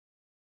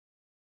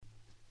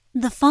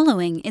The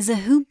following is a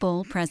Hoop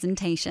Ball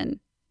presentation.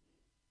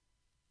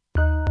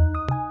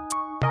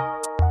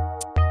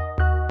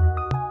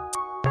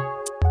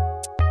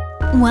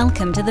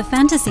 Welcome to the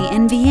Fantasy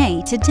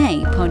NBA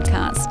Today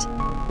podcast.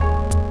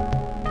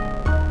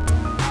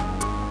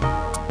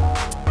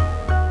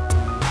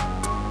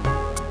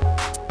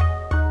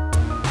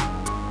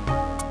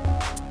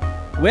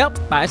 Well,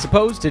 I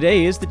suppose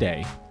today is the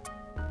day.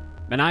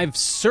 And I've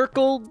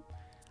circled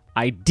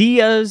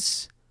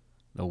ideas.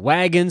 The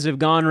wagons have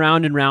gone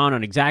round and round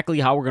on exactly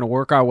how we're going to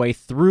work our way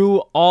through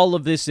all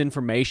of this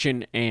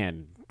information.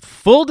 And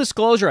full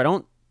disclosure, I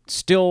don't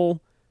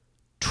still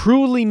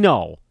truly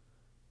know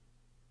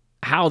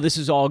how this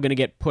is all going to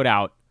get put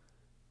out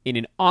in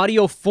an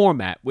audio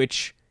format,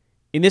 which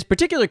in this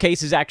particular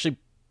case is actually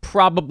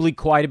probably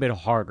quite a bit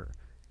harder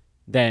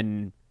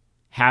than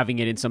having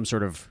it in some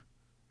sort of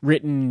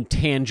written,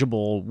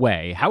 tangible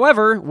way.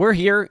 However, we're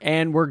here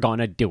and we're going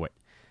to do it.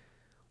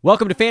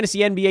 Welcome to Fantasy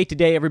NBA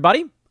Today,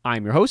 everybody.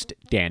 I'm your host,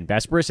 Dan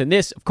Besbris, and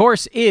this, of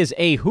course, is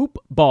a Hoop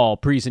Ball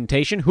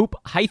presentation,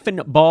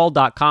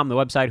 hoop-ball.com, the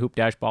website,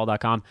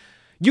 hoop-ball.com.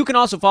 You can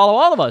also follow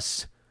all of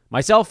us,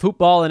 myself, Hoop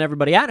Ball, and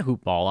everybody at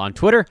Hoop Ball on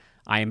Twitter.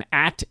 I am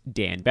at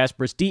Dan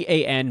Besbris,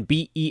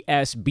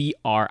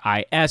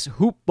 DanBesbris.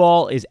 Hoop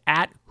Ball is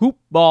at Hoop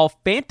Ball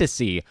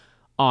Fantasy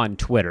on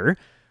Twitter.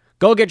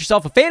 Go get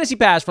yourself a fantasy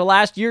pass for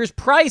last year's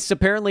price.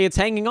 Apparently, it's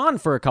hanging on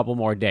for a couple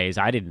more days.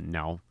 I didn't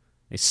know.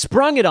 They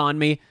sprung it on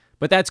me.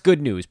 But that's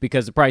good news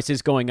because the price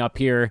is going up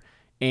here,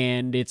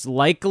 and it's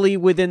likely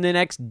within the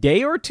next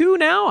day or two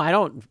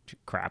now.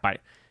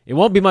 It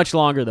won't be much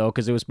longer, though,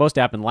 because it was supposed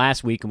to happen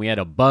last week, and we had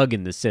a bug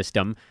in the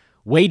system.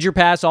 Wager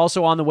Pass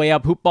also on the way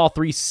up. Hoopball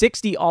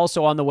 360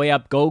 also on the way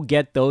up. Go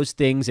get those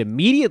things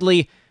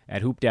immediately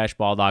at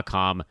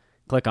hoop-ball.com.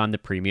 Click on the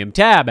premium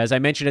tab. As I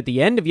mentioned at the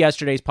end of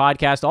yesterday's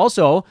podcast,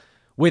 also,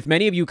 with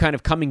many of you kind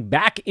of coming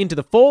back into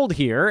the fold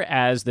here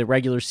as the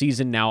regular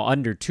season now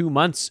under 2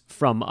 months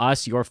from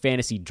us, your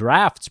fantasy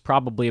draft's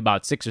probably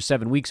about 6 or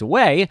 7 weeks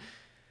away.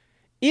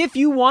 If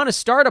you want to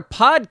start a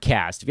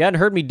podcast, if you hadn't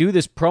heard me do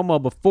this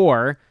promo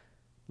before,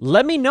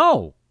 let me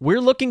know.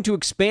 We're looking to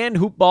expand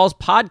Hoop Ball's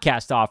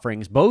podcast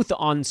offerings, both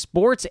on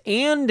sports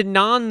and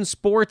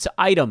non-sports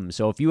items.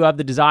 So if you have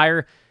the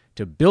desire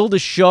to build a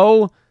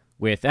show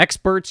with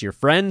experts, your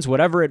friends,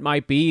 whatever it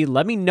might be,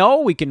 let me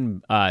know. We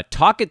can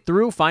talk it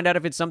through, find out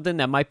if it's something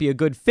that might be a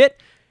good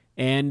fit,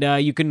 and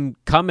you can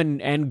come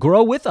and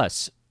grow with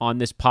us on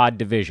this pod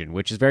division,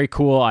 which is very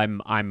cool.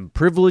 I'm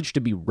privileged to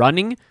be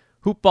running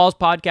Hoop Ball's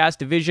podcast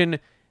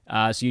division,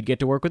 so you'd get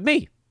to work with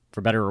me,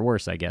 for better or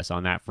worse, I guess,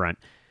 on that front.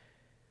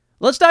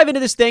 Let's dive into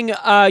this thing.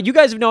 You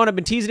guys have known I've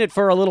been teasing it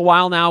for a little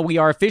while now. We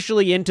are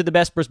officially into the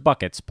Besbris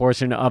Buckets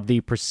portion of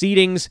the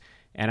proceedings.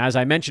 And as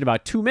I mentioned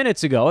about 2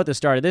 minutes ago at the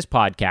start of this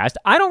podcast,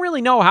 I don't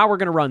really know how we're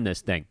going to run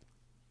this thing.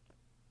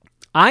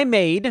 I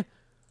made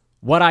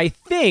what I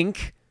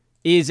think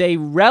is a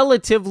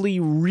relatively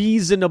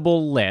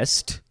reasonable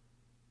list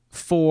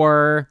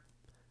for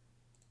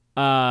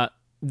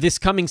this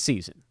coming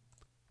season.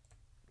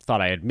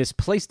 Thought I had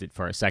misplaced it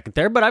for a second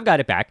there, but I've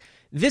got it back.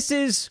 This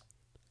is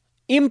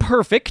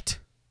imperfect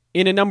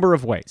in a number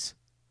of ways.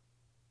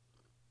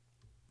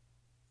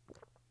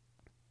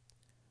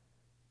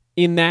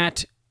 In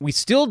that we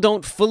still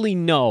don't fully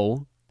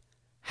know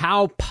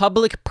how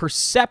public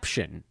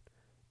perception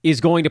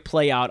is going to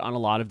play out on a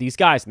lot of these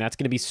guys. And that's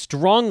going to be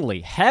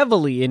strongly,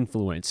 heavily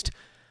influenced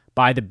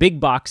by the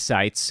big box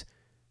sites'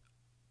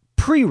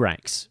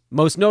 pre-ranks.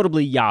 Most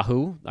notably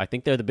Yahoo. I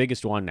think they're the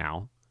biggest one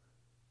now.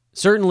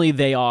 Certainly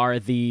they're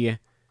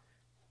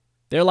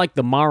like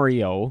the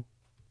Mario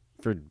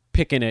for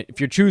picking it.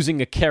 If you're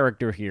choosing a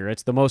character here,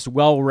 it's the most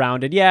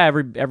well-rounded. Yeah,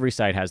 every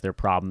site has their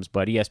problems,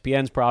 but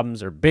ESPN's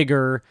problems are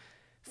bigger.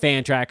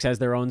 Fantrax has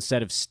their own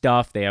set of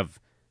stuff. They have,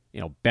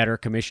 better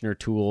commissioner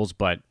tools,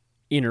 but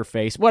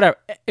interface, whatever.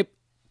 It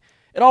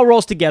all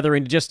rolls together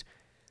into just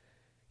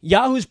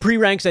Yahoo's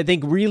pre-ranks, I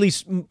think, really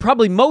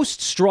probably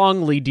most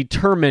strongly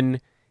determine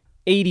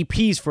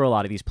ADPs for a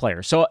lot of these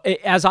players. So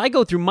as I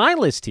go through my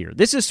list here,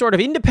 this is sort of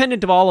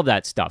independent of all of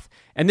that stuff.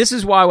 And this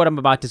is why what I'm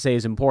about to say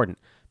is important.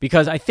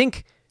 Because I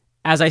think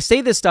as I say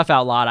this stuff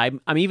out loud,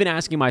 I'm even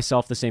asking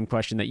myself the same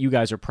question that you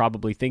guys are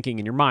probably thinking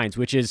in your minds,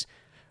 which is,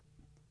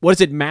 what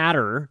does it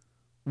matter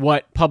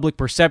what public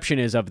perception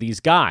is of these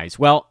guys?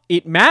 Well,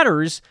 it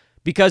matters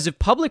because if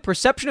public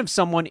perception of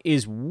someone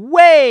is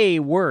way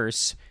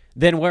worse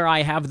than where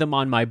I have them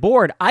on my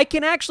board, I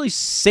can actually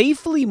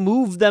safely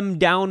move them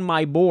down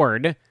my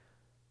board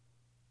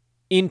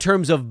in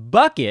terms of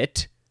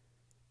bucket,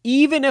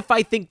 even if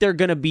I think they're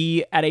going to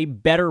be at a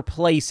better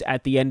place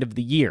at the end of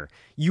the year.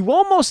 You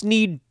almost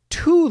need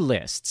two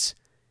lists.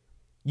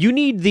 You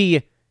need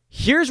the,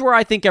 here's where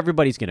I think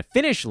everybody's going to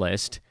finish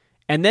list,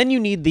 and then you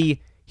need the,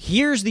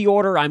 here's the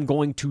order I'm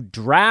going to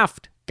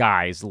draft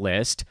guys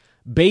list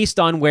based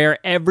on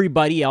where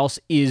everybody else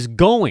is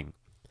going.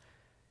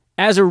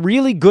 As a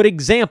really good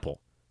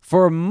example,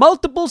 for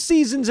multiple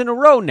seasons in a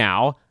row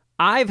now,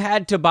 I've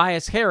had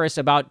Tobias Harris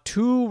about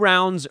 2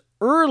 rounds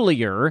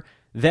earlier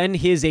than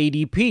his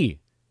ADP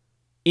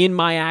in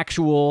my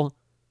actual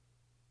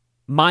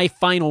my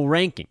final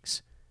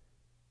rankings.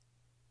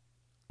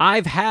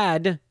 I've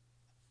had,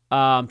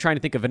 I'm trying to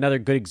think of another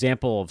good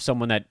example of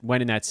someone that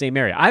went in that same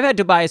area. I've had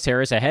Tobias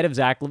Harris ahead of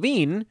Zach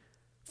LaVine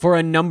for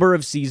a number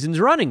of seasons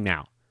running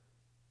now.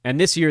 And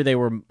this year they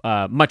were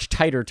much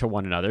tighter to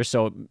one another.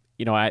 So,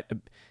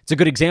 it's a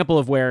good example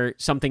of where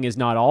something is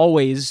not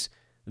always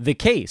the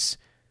case.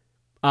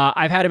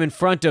 I've had him in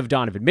front of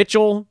Donovan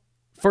Mitchell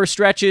for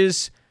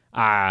stretches.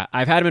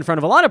 I've had him in front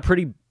of a lot of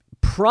pretty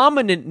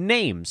prominent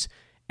names.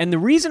 And the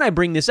reason I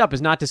bring this up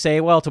is not to say,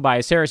 well,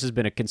 Tobias Harris has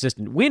been a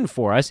consistent win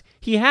for us.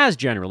 He has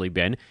generally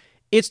been.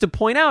 It's to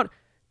point out,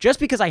 just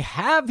because I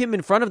have him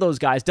in front of those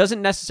guys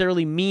doesn't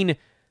necessarily mean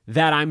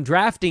that I'm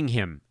drafting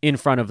him in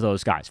front of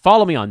those guys.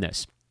 Follow me on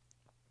this.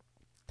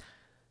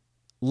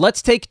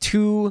 Let's take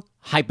two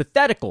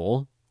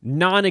hypothetical,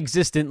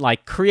 non-existent,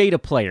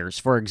 creative players,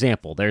 for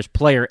example. There's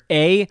player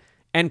A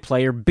and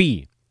player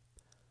B.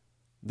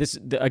 This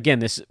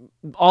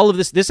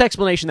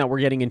explanation that we're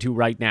getting into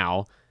right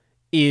now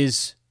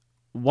is,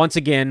 once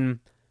again,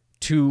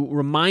 to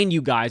remind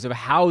you guys of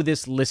how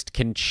this list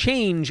can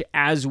change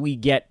as we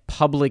get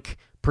public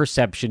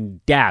perception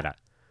data.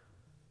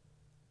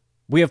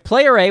 We have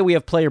player A, we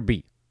have player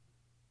B.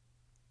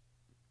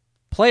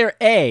 Player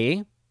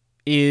A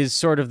is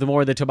sort of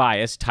the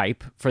Tobias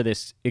type for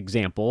this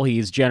example.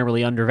 He's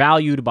generally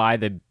undervalued by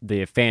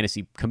the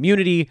fantasy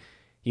community.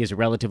 He has a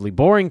relatively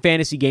boring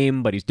fantasy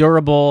game, but he's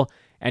durable,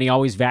 and he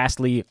always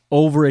vastly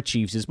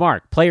overachieves his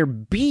mark. Player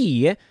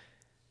B,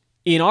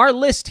 in our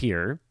list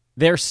here,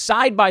 they're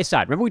side by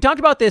side. Remember, we talked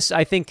about this,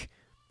 I think,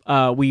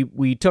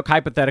 we took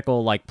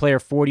hypothetical player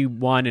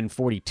 41 and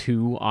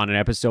 42 on an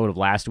episode of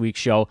last week's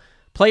show.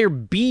 Player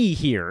B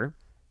here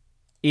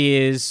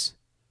is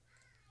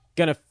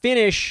going to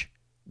finish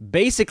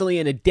basically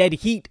in a dead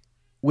heat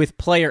with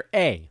player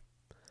A.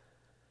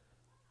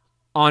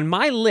 On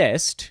my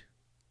list,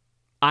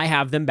 I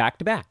have them back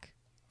to back,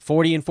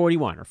 40 and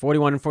 41 or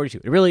 41 and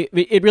 42.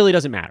 It really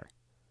doesn't matter.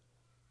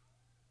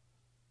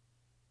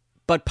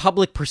 But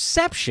public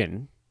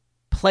perception,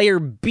 player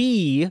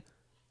B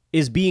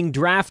is being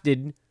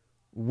drafted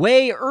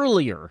way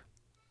earlier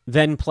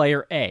than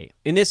player A.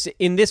 In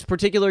this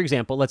particular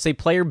example, let's say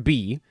player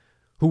B,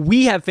 who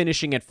we have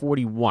finishing at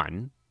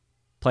 41,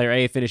 player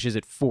A finishes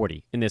at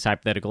 40 in this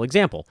hypothetical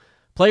example.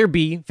 Player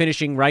B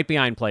finishing right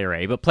behind player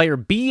A, but player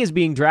B is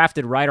being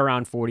drafted right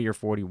around 40 or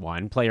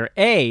 41. Player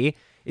A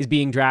is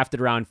being drafted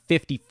around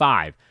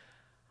 55.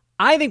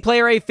 I think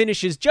player A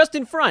finishes just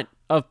in front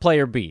of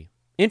player B.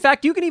 In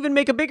fact, you can even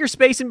make a bigger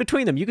space in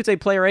between them. You could say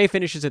player A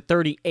finishes at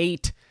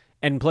 38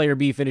 and player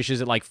B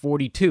finishes at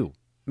 42.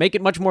 Make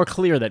it much more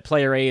clear that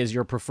player A is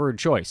your preferred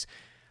choice.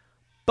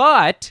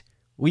 But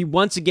we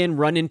once again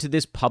run into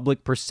this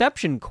public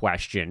perception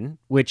question,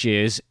 which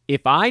is,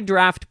 if I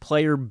draft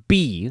player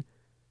B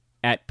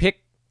at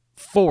pick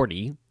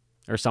 40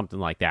 or something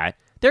like that,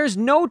 there's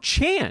no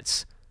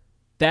chance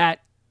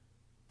that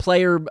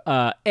player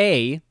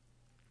A,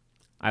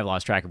 I've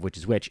lost track of which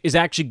is which, is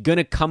actually going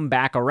to come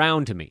back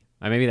around to me.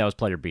 Maybe that was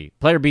player B.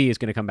 Player B is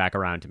going to come back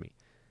around to me.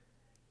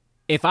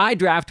 If I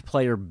draft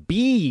player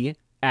B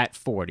at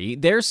 40,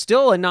 there's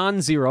still a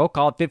non-zero,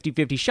 call it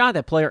 50-50 shot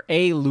that player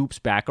A loops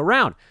back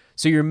around.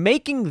 So you're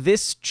making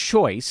this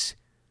choice.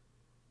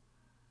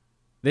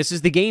 This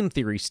is the game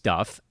theory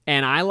stuff,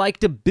 and I like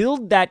to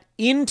build that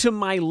into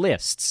my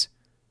lists.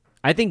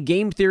 I think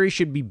game theory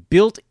should be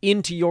built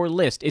into your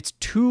list. It's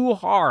too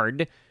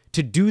hard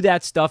to do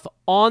that stuff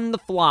on the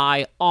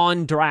fly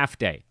on draft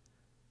day.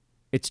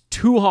 It's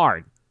too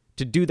hard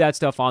to do that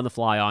stuff on the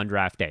fly on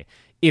draft day.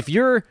 If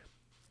you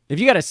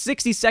got a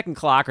 60-second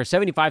clock or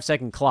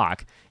 75-second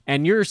clock,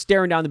 and you're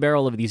staring down the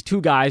barrel of these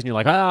two guys, and you're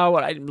like,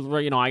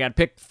 I got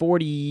picked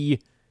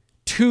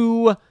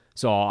 42,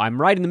 so I'm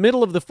right in the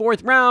middle of the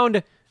fourth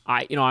round.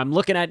 I'm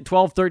looking at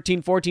 12,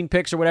 13, 14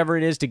 picks or whatever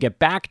it is to get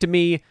back to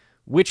me.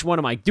 Which one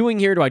am I doing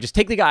here? Do I just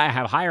take the guy I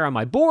have higher on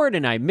my board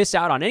and I miss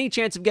out on any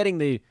chance of getting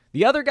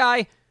the other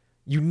guy?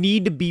 You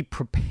need to be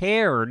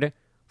prepared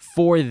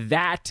for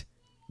that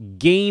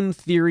game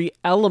theory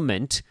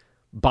element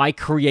by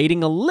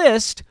creating a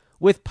list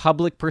with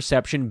public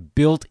perception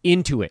built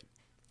into it.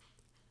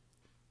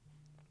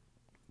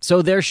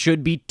 So there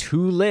should be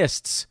two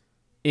lists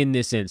in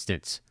this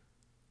instance.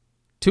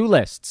 Two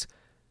lists.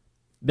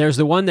 There's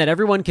the one that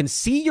everyone can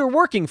see you're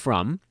working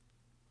from.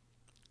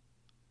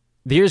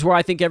 Here's where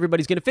I think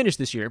everybody's going to finish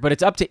this year, but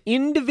it's up to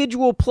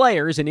individual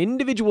players and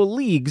individual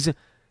leagues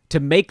to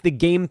make the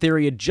game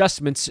theory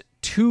adjustments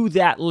to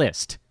that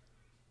list.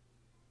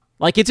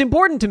 It's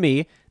important to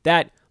me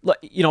that,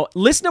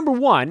 list number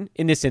one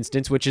in this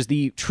instance, which is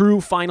the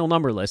true final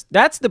number list,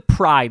 that's the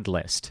pride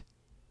list.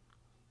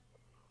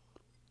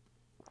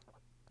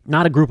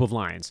 Not a group of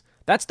lions.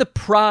 That's the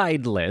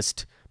pride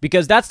list,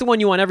 because that's the one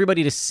you want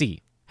everybody to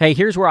see. Hey,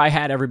 here's where I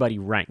had everybody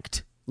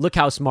ranked. Look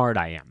how smart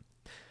I am.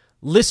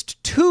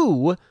 List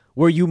 2,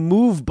 where you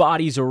move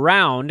bodies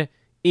around,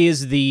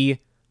 is the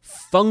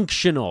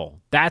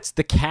functional. That's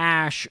the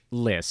cash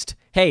list.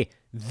 Hey,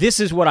 this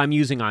is what I'm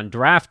using on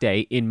draft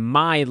day in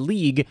my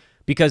league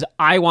because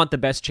I want the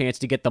best chance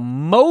to get the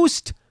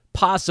most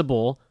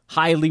possible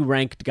highly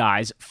ranked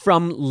guys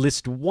from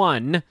list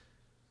 1,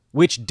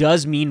 which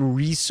does mean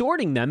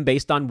resorting them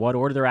based on what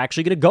order they're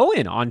actually going to go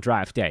in on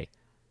draft day.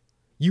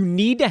 You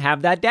need to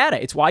have that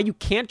data. It's why you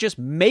can't just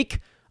make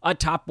a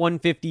top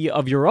 150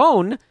 of your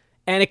own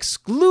and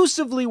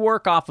exclusively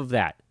work off of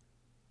that.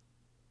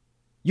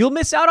 You'll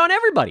miss out on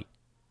everybody.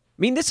 I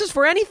mean, this is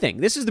for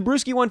anything. This is the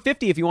Brewski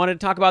 150 if you wanted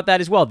to talk about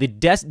that as well. The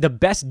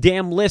best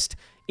damn list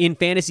in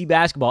fantasy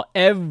basketball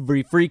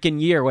every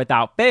freaking year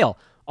without fail.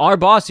 Our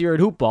boss here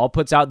at Hoopball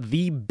puts out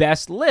the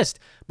best list,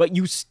 but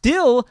you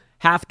still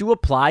have to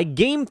apply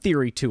game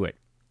theory to it.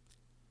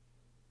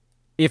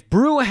 If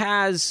Brew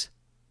has,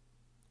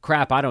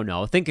 I don't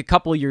know, think a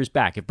couple of years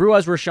back. If Brew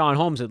has Richaun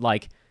Holmes at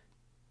like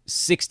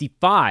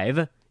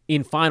 65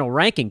 in final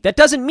ranking, that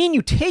doesn't mean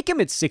you take him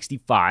at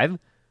 65.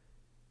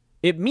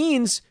 It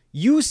means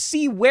you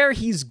see where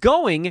he's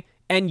going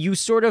and you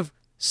sort of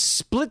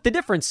split the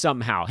difference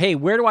somehow. Hey,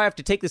 where do I have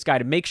to take this guy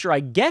to make sure I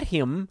get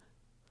him,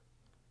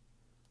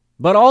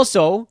 but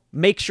also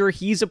make sure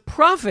he's a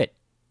profit?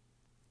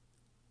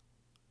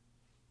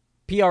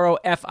 Profit,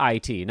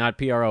 not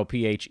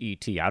Prophet.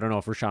 I don't know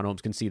if Richaun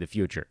Holmes can see the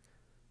future.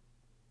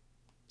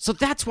 So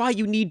that's why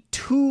you need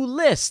 2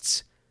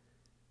 lists.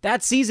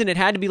 That season, it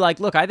had to be like,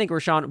 look, I think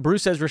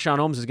Bruce says Richaun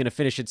Holmes is going to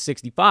finish at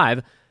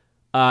 65.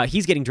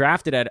 He's getting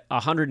drafted at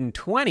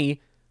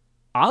 120.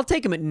 I'll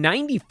take him at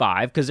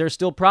 95 because there's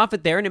still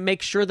profit there, and it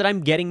makes sure that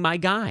I'm getting my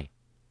guy.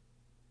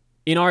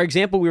 In our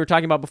example we were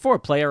talking about before,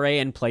 player A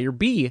and player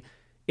B,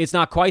 it's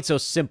not quite so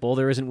simple.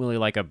 There isn't really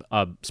like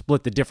a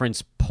split the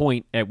difference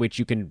point at which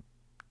you can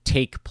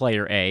take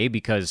player A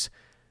because,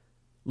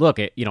 look,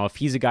 if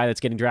he's a guy that's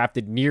getting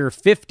drafted near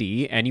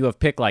 50 and you have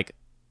pick like,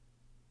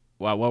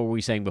 well, what were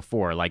we saying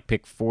before? Like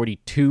pick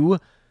 42?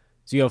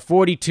 So you have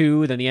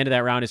 42, then the end of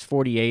that round is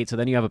 48, so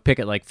then you have a pick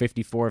at like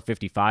 54,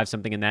 55,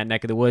 something in that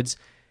neck of the woods.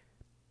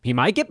 He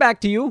might get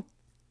back to you.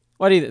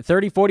 What is it,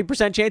 30,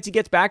 40% chance he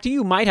gets back to you?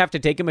 You might have to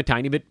take him a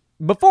tiny bit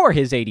before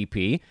his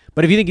ADP,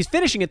 but if you think he's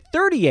finishing at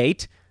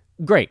 38,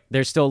 great.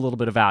 There's still a little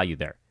bit of value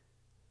there.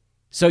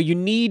 So you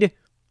need,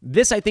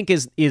 this I think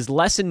is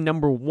lesson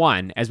number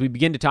 1 as we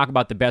begin to talk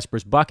about the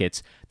Besbris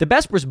buckets. The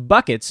Besbris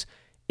buckets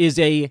is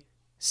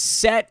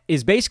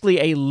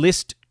basically a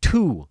list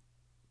 2.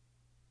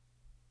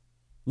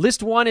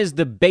 List 1 is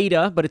the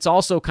beta, but it's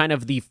also kind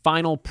of the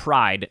final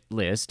pride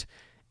list.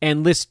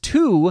 And list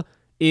 2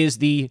 is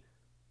the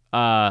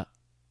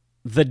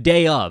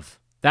day of.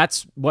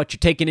 That's what you're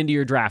taking into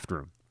your draft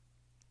room.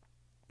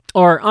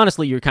 Or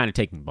honestly, you're kind of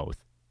taking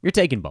both. You're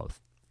taking both.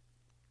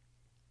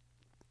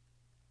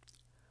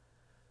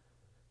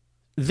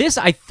 This,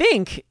 I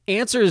think,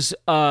 answers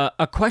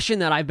a question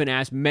that I've been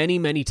asked many,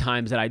 many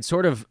times that I'd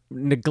sort of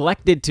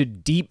neglected to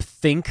deep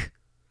think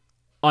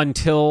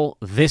until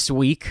this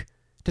week.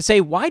 To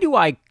say, why do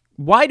I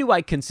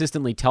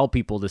consistently tell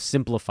people to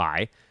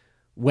simplify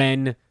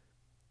when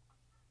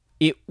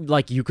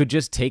you could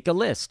just take a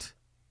list.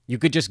 You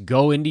could just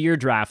go into your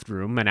draft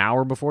room an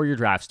hour before your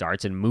draft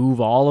starts and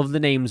move all of the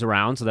names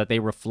around so that they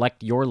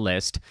reflect your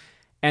list.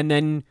 And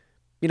then,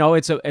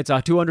 it's a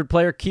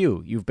 200-player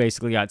queue you've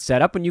basically got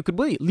set up, and you could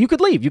leave. You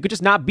could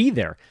just not be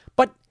there.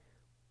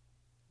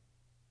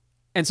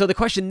 And so the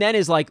question then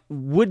is like,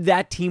 would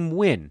that team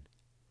win?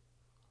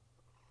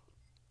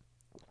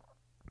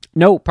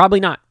 No, probably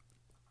not.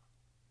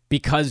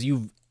 Because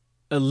you've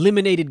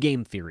eliminated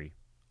game theory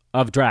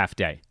of draft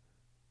day.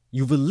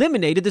 You've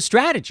eliminated the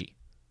strategy.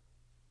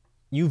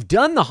 You've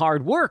done the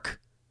hard work,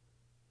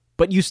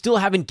 but you still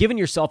haven't given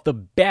yourself the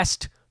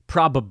best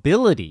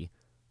probability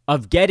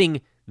of getting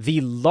the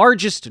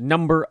largest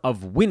number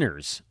of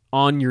winners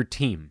on your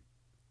team.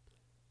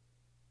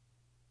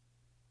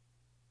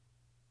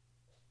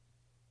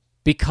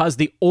 Because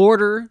the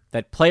order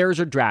that players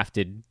are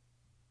drafted,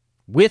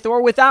 with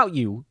or without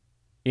you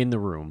in the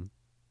room,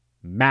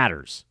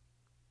 matters.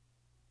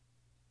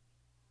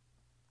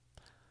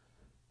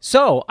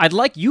 So I'd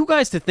like you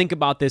guys to think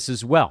about this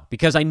as well,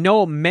 because I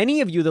know many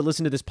of you that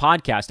listen to this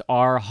podcast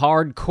are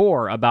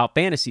hardcore about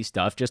fantasy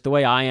stuff, just the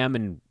way I am,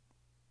 and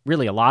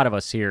really a lot of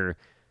us here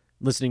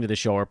listening to the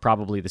show are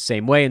probably the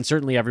same way, and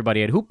certainly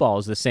everybody at Hoopball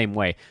is the same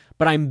way.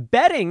 But I'm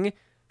betting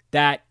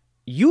that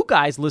you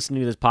guys listening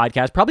to this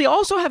podcast probably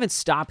also haven't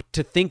stopped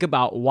to think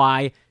about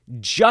why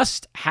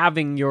just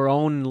having your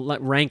own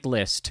rank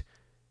list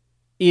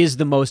is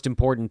the most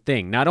important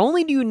thing. Not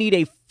only do you need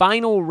a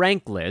final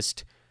rank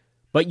list,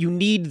 but you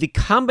need the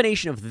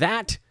combination of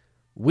that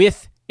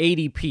with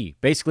ADP.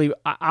 Basically,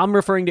 I'm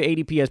referring to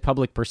ADP as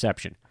public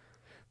perception.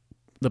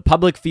 The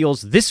public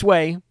feels this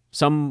way,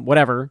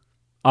 whatever,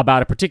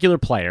 about a particular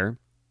player.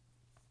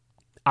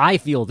 I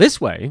feel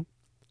this way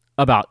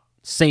about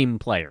same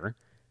player.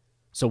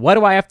 So what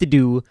do I have to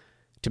do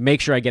to make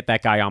sure I get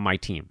that guy on my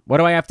team? What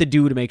do I have to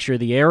do to make sure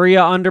the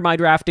area under my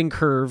drafting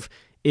curve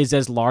is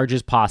as large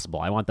as possible?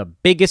 I want the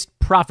biggest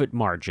profit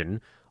margin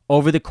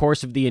over the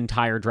course of the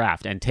entire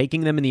draft, and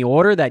taking them in the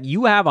order that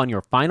you have on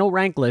your final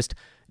rank list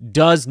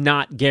does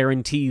not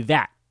guarantee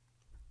that.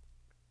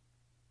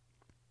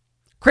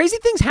 Crazy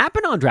things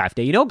happen on draft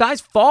day.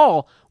 Guys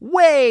fall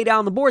way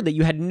down the board that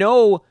you had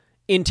no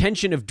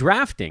intention of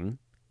drafting,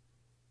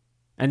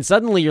 and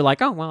suddenly you're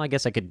like, oh, well, I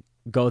guess I could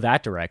go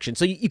that direction.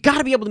 So you got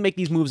to be able to make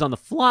these moves on the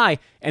fly,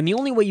 and the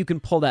only way you can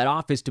pull that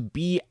off is to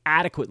be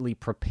adequately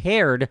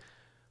prepared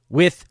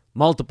with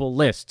multiple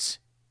lists.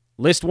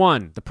 List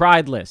 1, the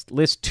Pride list.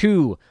 List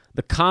 2,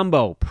 the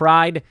combo,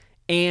 Pride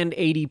and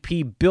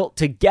ADP built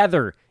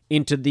together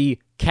into the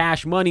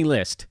cash money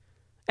list.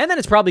 And then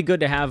it's probably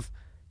good to have,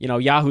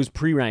 Yahoo's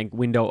pre-rank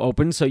window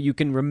open so you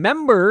can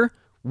remember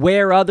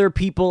where other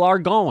people are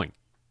going.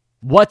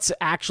 What's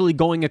actually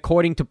going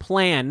according to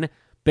plan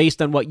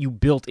based on what you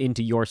built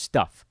into your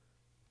stuff.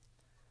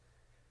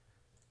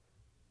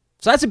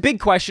 So that's a big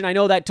question. I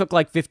know that took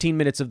like 15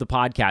 minutes of the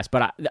podcast,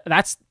 but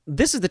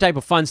this is the type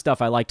of fun stuff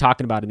I like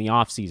talking about in the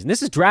offseason.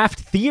 This is draft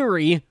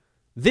theory.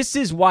 This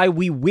is why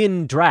we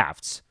win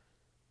drafts.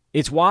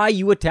 It's why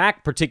you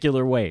attack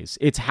particular ways.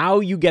 It's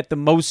how you get the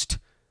most,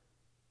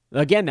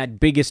 again, that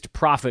biggest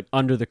profit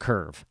under the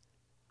curve.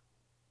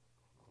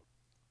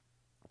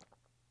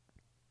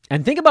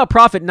 And think about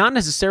profit not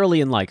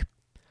necessarily in like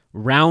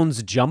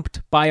rounds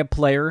jumped by a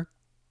player,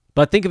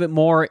 but think of it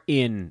more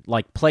in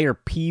like player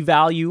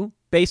p-value,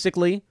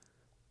 basically.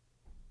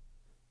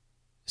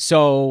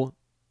 So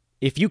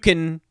if you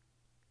can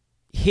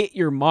hit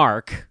your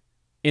mark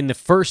in the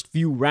first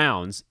few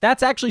rounds,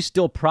 that's actually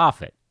still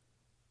profit.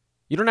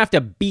 You don't have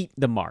to beat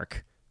the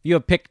mark. If you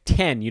have pick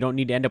 10, you don't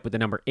need to end up with the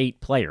number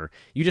 8 player.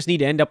 You just need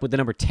to end up with the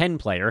number 10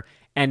 player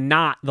and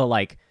not the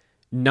like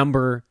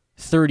number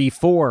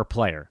 34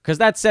 player, because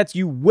that sets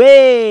you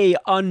way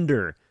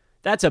under.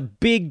 That's a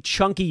big,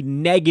 chunky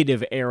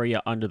negative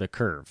area under the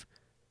curve.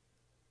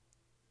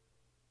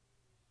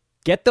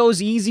 Get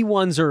those easy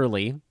ones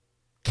early,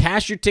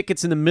 cash your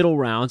tickets in the middle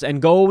rounds,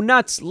 and go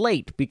nuts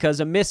late,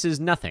 because a miss is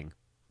nothing.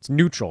 It's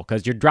neutral,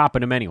 because you're dropping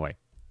them anyway.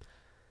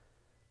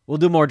 We'll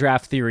do more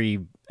draft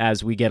theory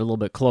as we get a little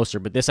bit closer,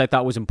 but this I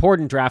thought was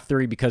important draft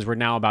theory because we're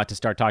now about to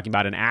start talking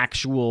about an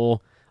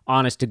actual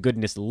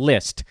honest-to-goodness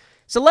list.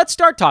 So let's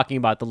start talking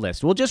about the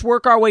list. We'll just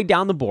work our way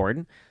down the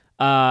board.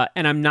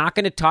 And I'm not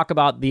going to talk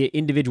about the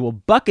individual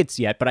buckets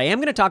yet, but I am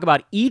going to talk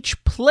about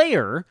each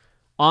player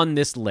on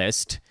this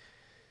list.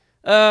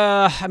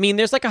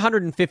 There's like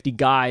 150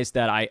 guys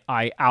that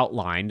I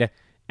outlined,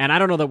 and I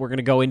don't know that we're going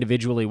to go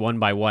individually one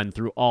by one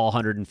through all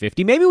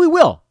 150. Maybe we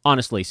will,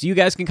 honestly, so you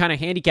guys can kind of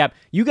handicap.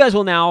 You guys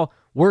will now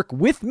work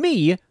with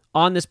me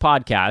on this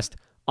podcast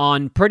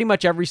on pretty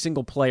much every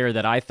single player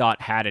that I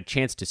thought had a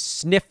chance to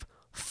sniff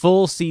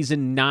full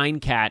season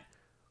 9-cat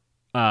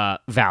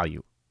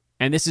value.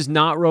 And this is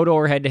not Roto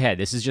or head-to-head.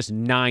 This is just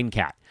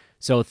 9-cat.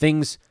 So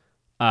things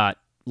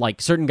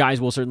like certain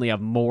guys will certainly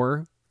have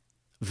more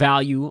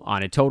value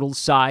on a total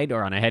side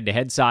or on a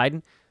head-to-head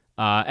side.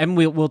 And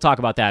we'll talk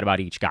about that about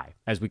each guy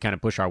as we kind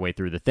of push our way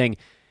through the thing.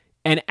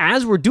 And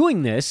as we're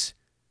doing this,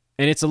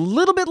 and it's a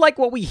little bit like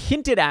what we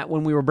hinted at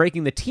when we were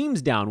breaking the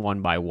teams down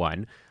one by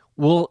one,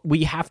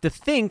 we have to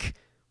think,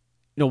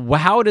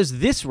 how does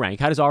this rank?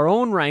 How does our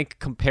own rank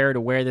compare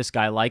to where this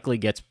guy likely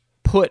gets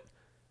put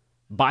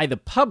by the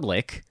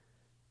public?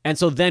 And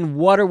so then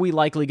what are we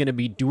likely going to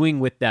be doing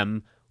with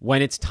them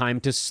when it's time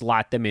to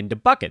slot them into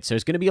buckets?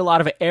 There's going to be a lot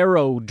of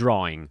arrow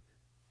drawing.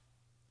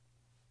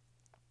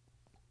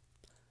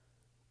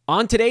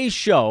 On today's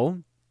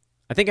show,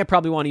 I think I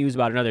probably want to use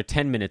about another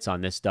 10 minutes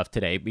on this stuff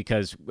today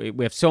because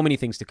we have so many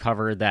things to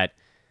cover that,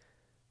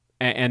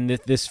 and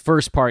this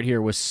first part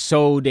here was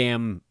so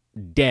damn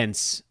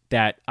dense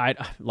that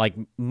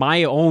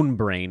my own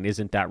brain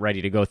isn't that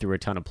ready to go through a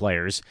ton of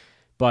players.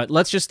 But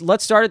let's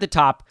start at the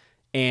top.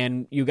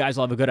 And you guys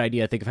will have a good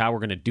idea, I think, of how we're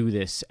going to do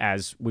this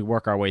as we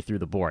work our way through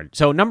the board.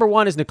 So number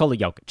 1 is Nikola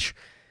Jokic.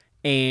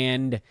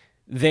 And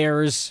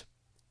there's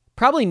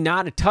probably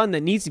not a ton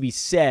that needs to be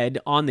said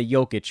on the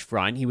Jokic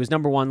front. He was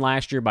number 1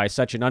 last year by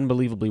such an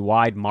unbelievably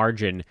wide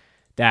margin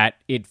that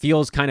it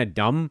feels kind of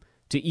dumb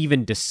to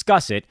even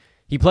discuss it.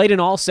 He played in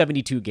all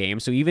 72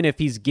 games, so even if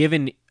he's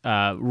given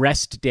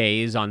rest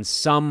days on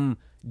some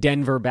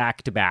Denver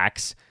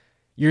back-to-backs,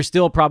 you're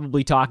still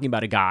probably talking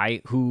about a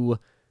guy who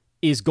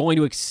is going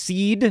to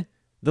exceed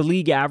the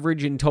league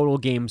average in total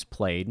games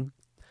played.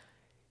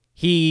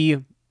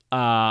 He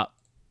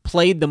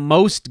played the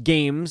most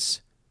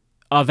games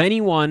of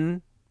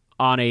anyone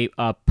on a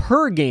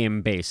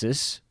per-game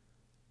basis,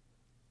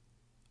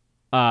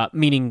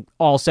 meaning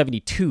all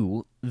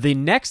 72. The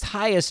next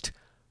highest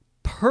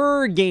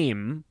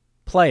per-game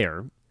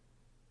player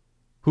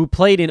who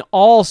played in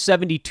all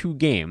 72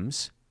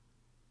 games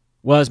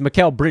was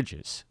Mikal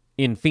Bridges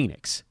in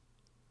Phoenix,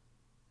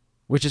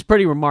 which is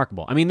pretty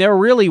remarkable. I mean, there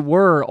really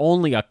were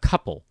only a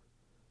couple.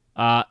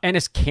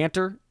 Enes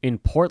Kanter in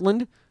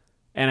Portland,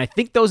 and I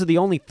think those are the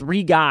only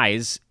 3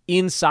 guys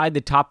inside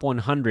the top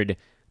 100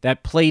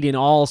 that played in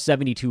all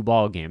 72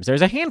 ball games.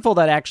 There's a handful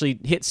that actually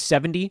hit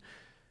 70.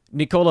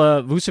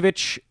 Nikola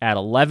Vucevic at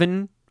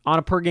 11 on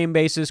a per-game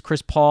basis.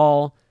 Chris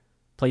Paul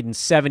played in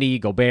 70.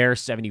 Gobert,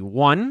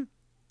 71.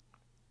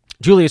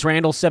 Julius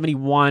Randle,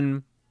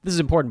 71. This is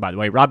important, by the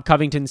way. Rob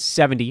Covington,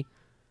 70.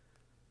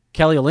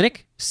 Kelly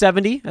Olynyk,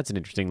 70. That's an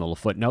interesting little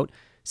footnote.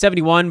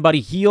 71,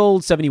 Buddy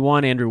Hield.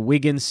 71, Andrew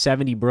Wiggins.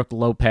 70, Brook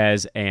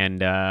Lopez.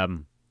 And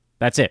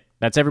that's it.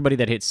 That's everybody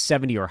that hits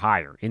 70 or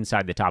higher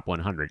inside the top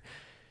 100.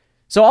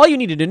 So all you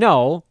needed to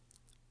know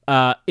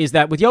is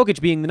that with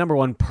Jokic being the number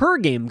one per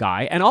game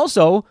guy and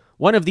also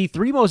one of the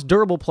three most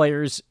durable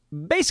players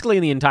basically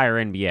in the entire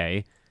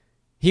NBA,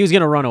 he was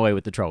going to run away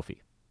with the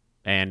trophy.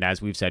 And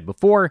as we've said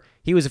before,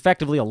 he was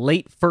effectively a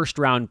late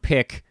first-round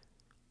pick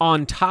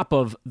on top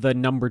of the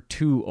number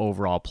 2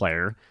 overall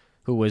player,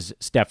 who was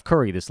Steph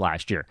Curry this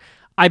last year.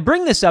 I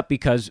bring this up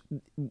because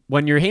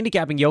when you're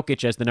handicapping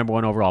Jokic as the number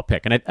 1 overall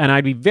pick, and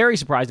I'd be very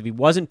surprised if he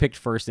wasn't picked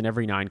first in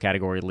every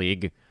 9-category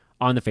league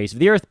on the face of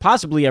the earth,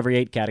 possibly every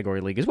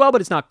 8-category league as well,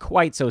 but it's not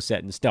quite so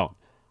set in stone.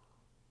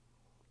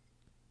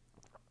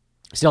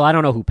 Still, I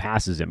don't know who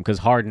passes him because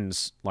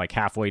Harden's like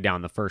halfway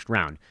down the first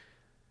round.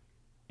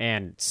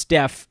 And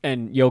Steph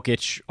and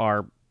Jokic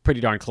are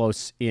pretty darn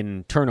close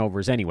in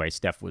turnovers anyway.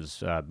 Steph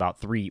was about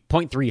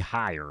 3.3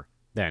 higher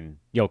than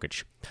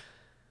Jokic.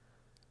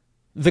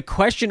 The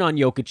question on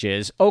Jokic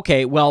is,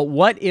 okay, well,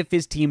 what if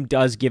his team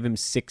does give him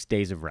 6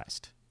 days of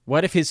rest?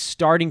 What if his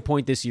starting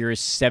point this year is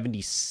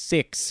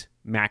 76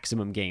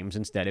 maximum games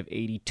instead of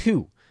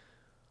 82?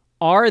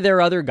 Are there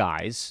other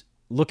guys,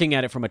 looking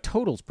at it from a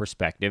totals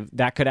perspective,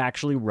 that could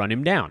actually run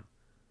him down?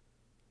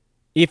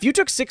 If you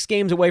took 6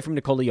 games away from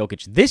Nikola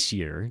Jokic this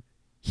year,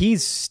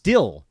 he's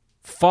still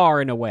far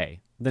and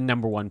away the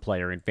number 1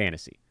 player in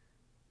fantasy.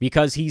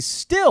 Because he's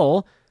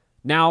still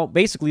now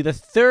basically the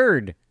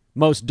 3rd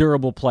most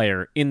durable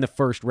player in the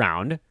first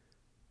round,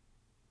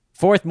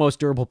 4th most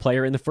durable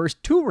player in the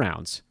first 2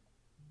 rounds.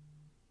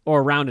 Or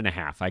a round and a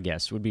half, I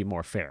guess, would be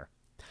more fair.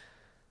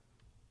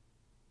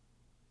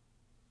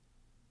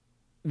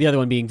 The other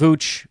one being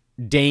Vooch.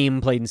 Dame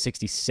played in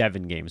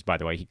 67 games, by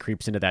the way. He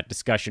creeps into that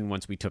discussion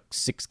once we took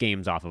 6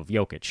 games off of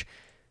Jokic.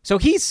 So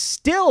he's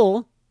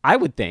still, I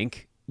would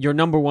think, your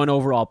number 1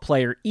 overall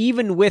player,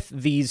 even with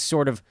these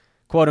sort of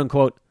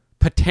quote-unquote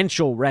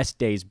potential rest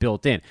days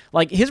built in.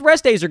 Like, his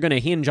rest days are going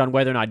to hinge on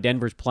whether or not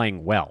Denver's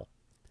playing well.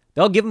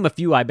 They'll give him a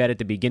few, I bet, at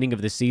the beginning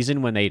of the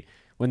season when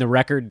the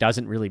record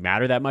doesn't really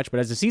matter that much. But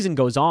as the season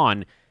goes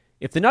on,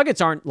 if the Nuggets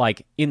aren't,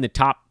 like, in the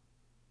top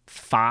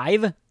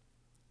 5,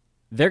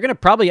 they're going to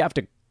probably have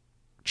to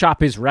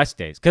chop his rest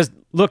days. Because,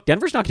 look,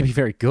 Denver's not going to be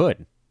very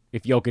good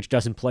if Jokic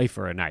doesn't play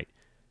for a night.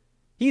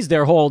 He's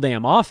their whole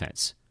damn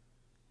offense.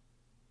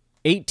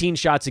 18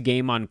 shots a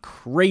game on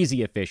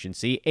crazy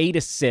efficiency, 8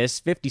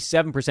 assists,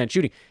 57%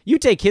 shooting. You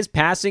take his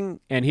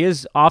passing and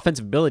his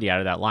offensive ability out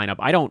of that lineup,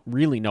 I don't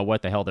really know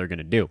what the hell they're going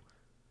to do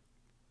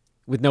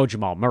with no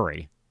Jamal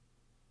Murray.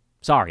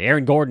 Sorry,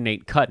 Aaron Gordon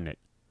ain't cutting it.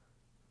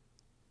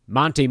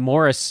 Monte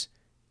Morris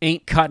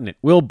ain't cutting it.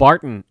 Will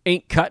Barton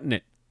ain't cutting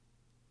it.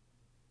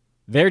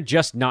 They're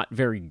just not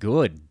very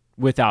good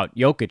without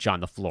Jokic on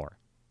the floor.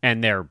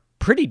 And they're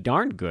pretty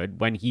darn good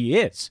when he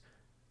is.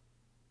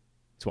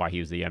 That's why he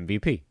was the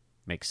MVP.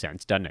 Makes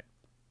sense, doesn't it?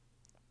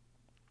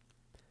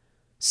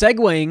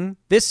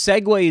 This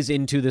segues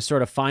into the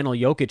sort of final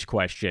Jokic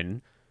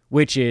question,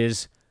 which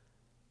is,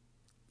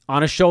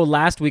 on a show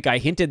last week, I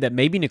hinted that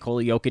maybe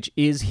Nikola Jokic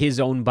is his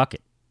own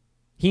bucket.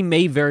 He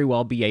may very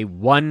well be a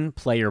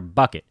one-player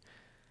bucket.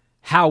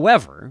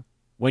 However,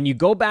 when you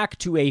go back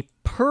to a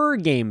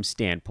per-game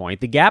standpoint,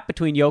 the gap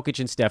between Jokic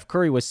and Steph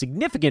Curry was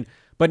significant,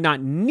 but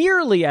not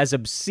nearly as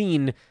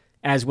obscene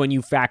as when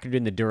you factored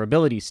in the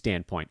durability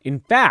standpoint. In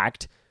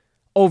fact,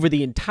 over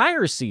the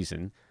entire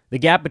season, the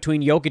gap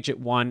between Jokic at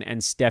 1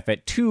 and Steph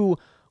at 2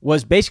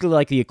 was basically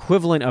like the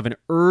equivalent of an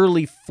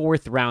early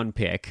 4th-round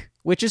pick,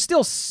 which is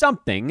still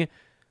something,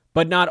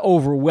 but not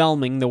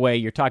overwhelming the way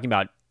you're talking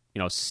about,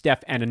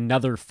 Steph and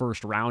another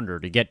first-rounder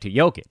to get to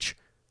Jokic.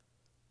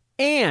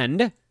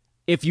 And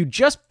if you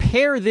just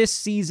pare this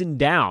season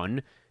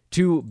down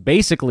to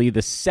basically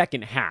the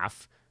second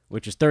half,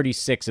 which is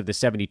 36 of the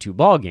 72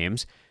 ball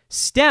games,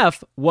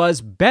 Steph was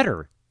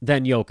better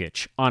than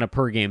Jokic on a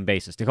per-game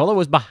basis. Nikola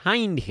was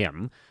behind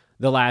him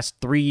the last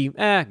 3,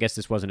 I guess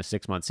this wasn't a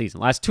 6-month season,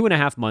 last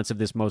 2.5 months of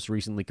this most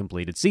recently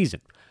completed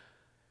season.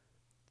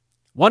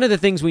 One of the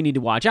things we need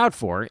to watch out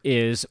for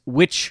is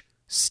which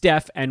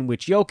Steph and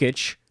which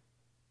Jokic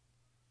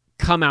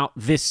come out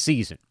this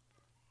season.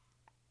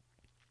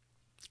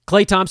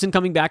 Klay Thompson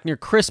coming back near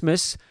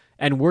Christmas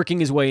and working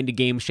his way into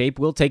game shape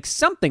will take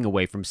something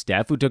away from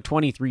Steph, who took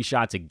 23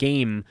 shots a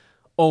game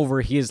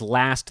over his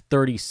last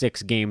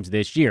 36 games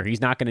this year.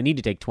 He's not going to need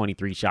to take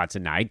 23 shots a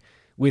night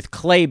with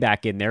Klay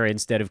back in there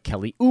instead of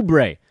Kelly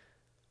Oubre.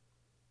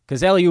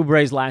 Because Kelly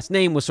Oubre's last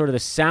name was sort of the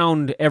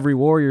sound every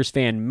Warriors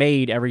fan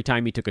made every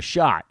time he took a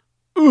shot.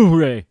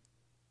 Oubre.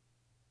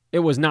 It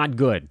was not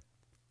good.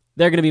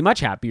 They're going to be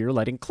much happier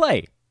letting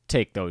Klay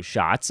take those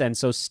shots, and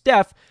so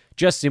Steph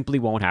just simply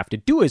won't have to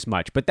do as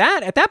much. But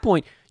at that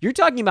point, you're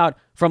talking about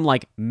from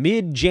like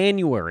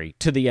mid-January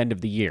to the end of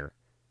the year.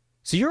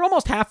 So you're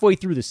almost halfway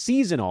through the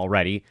season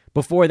already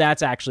before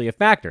that's actually a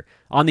factor.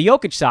 On the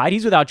Jokic side,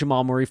 he's without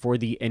Jamal Murray for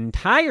the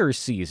entire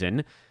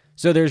season,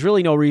 so there's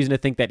really no reason to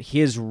think that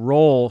his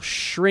role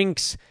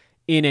shrinks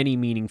in any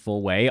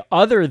meaningful way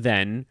other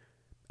than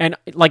And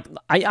like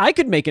I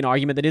could make an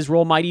argument that his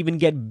role might even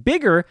get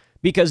bigger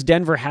because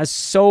Denver has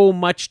so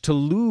much to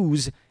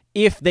lose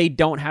if they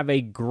don't have a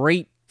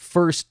great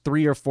first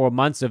 3 or 4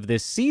 months of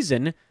this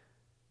season.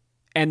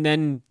 And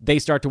then they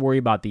start to worry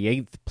about the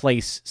 8th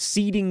place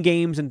seeding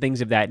games and things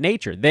of that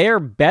nature. They're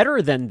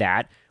better than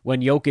that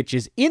when Jokic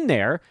is in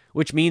there,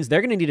 which means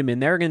they're going to need him in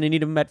there. They're going to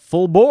need him at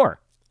full bore.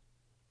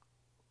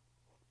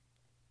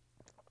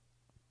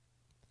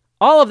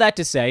 All of that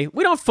to say,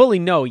 we don't fully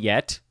know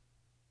yet.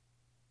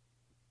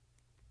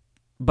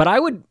 But I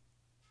don't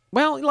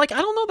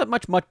know that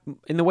much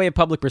in the way of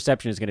public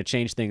perception is going to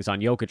change things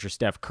on Jokic or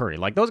Steph Curry.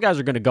 Like, those guys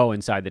are going to go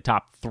inside the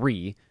top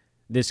 3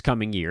 this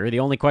coming year. The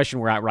only question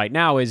we're at right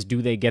now is,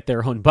 do they get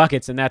their own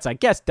buckets? And that's, I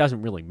guess,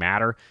 doesn't really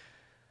matter.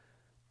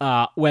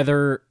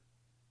 Whether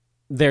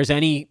there's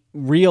any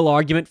real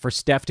argument for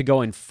Steph to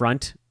go in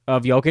front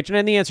of Jokic, and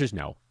then the answer is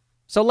no.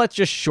 So let's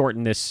just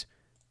shorten this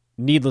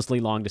needlessly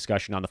long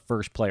discussion on the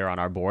first player on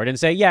our board and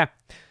say, yeah,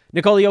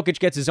 Nikola Jokic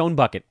gets his own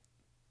bucket.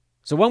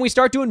 So when we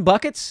start doing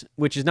buckets,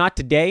 which is not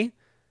today,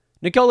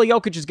 Nikola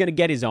Jokic is going to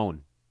get his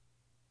own.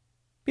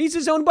 He's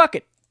his own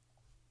bucket.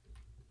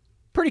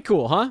 Pretty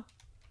cool, huh?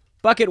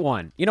 Bucket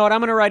 1. You know what? I'm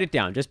going to write it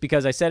down just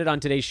because I said it on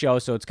today's show,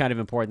 so it's kind of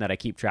important that I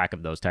keep track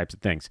of those types of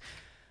things.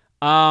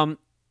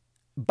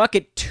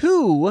 Bucket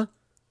 2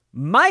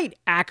 might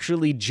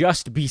actually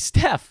just be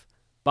Steph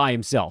by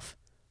himself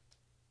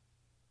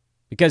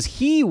because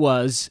he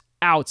was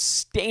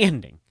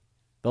outstanding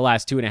the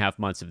last 2.5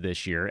 months of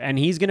this year, and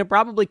he's going to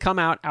probably come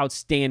out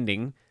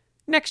outstanding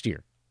next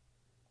year.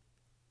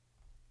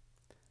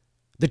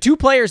 The 2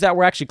 players that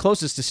were actually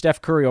closest to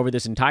Steph Curry over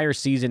this entire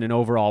season and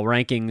overall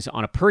rankings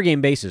on a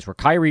per-game basis were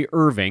Kyrie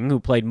Irving, who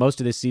played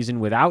most of this season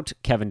without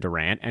Kevin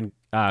Durant, and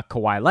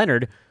Kawhi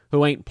Leonard,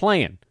 who ain't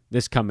playing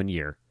this coming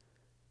year.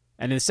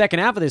 And in the second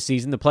half of this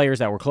season, the players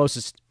that were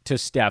closest to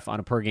Steph on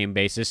a per-game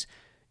basis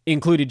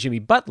included Jimmy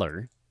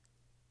Butler,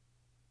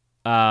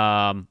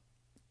 what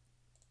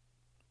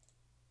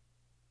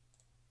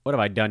have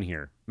I done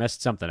here?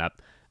 Messed something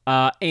up.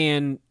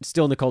 And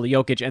still Nikola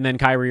Jokic, and then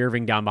Kyrie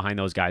Irving down behind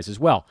those guys as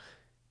well.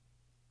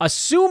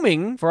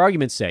 Assuming, for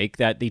argument's sake,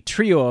 that the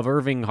trio of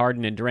Irving,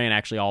 Harden, and Durant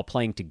actually all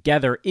playing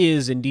together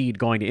is indeed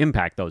going to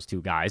impact those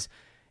 2 guys,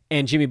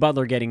 and Jimmy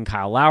Butler getting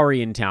Kyle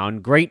Lowry in town,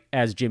 great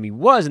as Jimmy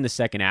was in the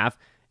second half,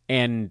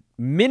 and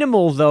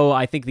minimal though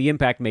I think the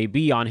impact may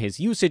be on his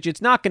usage,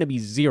 it's not going to be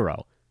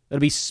 0. It'll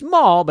be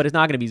small, but it's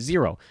not going to be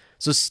 0.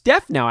 So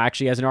Steph now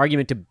actually has an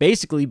argument to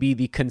basically be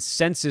the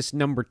consensus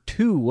number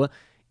 2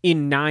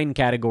 in 9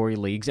 category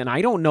leagues, and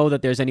I don't know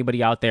that there's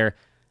anybody out there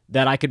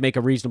that I could make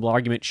a reasonable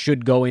argument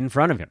should go in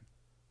front of him.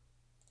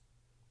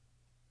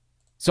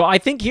 So I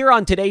think here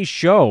on today's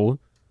show,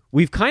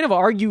 we've kind of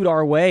argued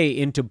our way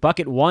into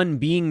bucket 1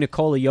 being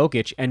Nikola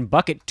Jokic and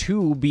bucket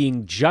 2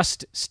 being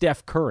just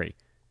Steph Curry.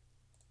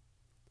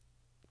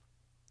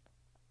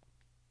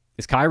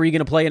 Is Kyrie going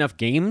to play enough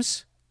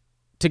games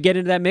to get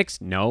into that mix?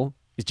 No.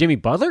 Is Jimmy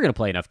Butler going to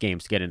play enough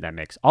games to get into that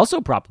mix?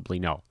 Also probably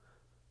no.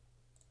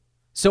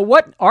 So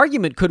what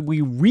argument could we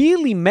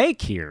really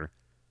make here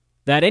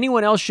that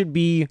anyone else should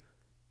be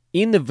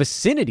in the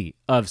vicinity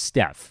of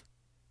Steph?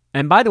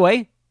 And by the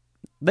way,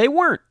 they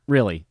weren't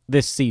really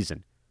this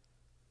season.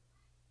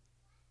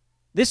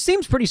 This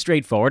seems pretty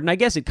straightforward, and I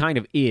guess it kind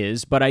of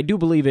is, but I do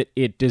believe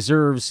it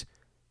deserves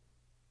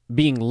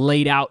being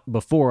laid out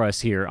before us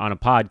here on a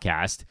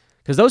podcast,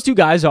 because those 2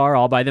 guys are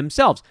all by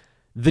themselves.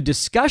 The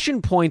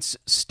discussion points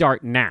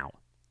start now.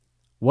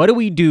 What do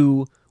we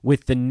do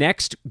with the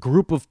next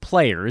group of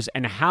players,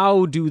 and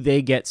how do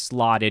they get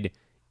slotted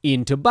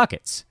into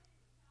buckets?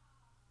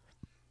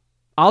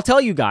 I'll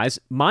tell you guys,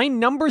 my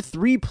number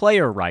 3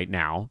 player right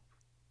now,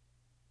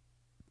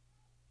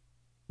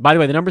 by the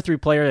way, the number 3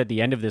 player at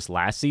the end of this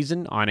last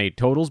season on a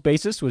totals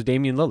basis was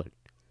Damian Lillard.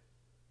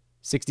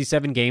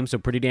 67 games, so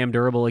pretty damn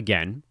durable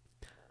again.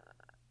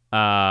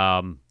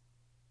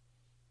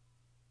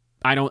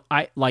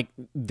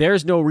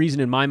 There's no reason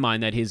in my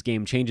mind that his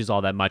game changes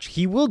all that much.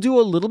 He will do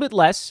a little bit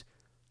less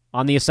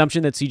on the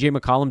assumption that CJ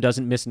McCollum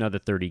doesn't miss another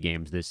 30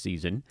 games this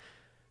season.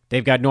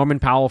 They've got Norman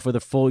Powell for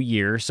the full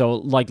year, so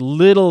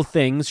little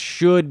things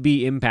should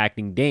be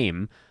impacting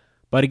Dame.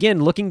 But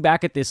again, looking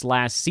back at this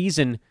last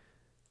season,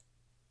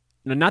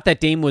 not that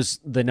Dame was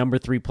the number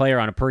 3 player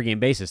on a per-game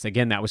basis.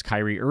 Again, that was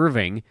Kyrie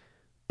Irving.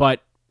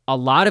 But a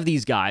lot of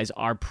these guys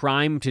are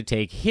primed to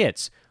take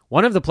hits.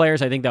 One of the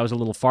players I think that was a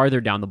little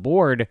farther down the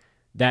board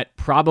that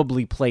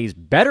probably plays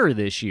better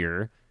this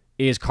year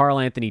is Karl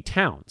Anthony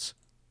Towns.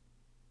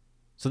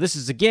 So this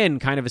is, again,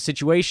 kind of a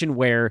situation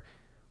where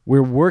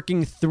we're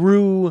working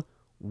through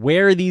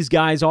where these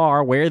guys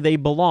are, where they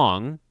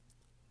belong.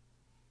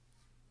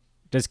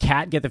 Does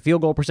Cat get the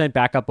field goal percent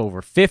back up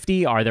over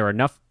 50? Are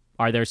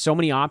there so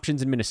many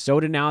options in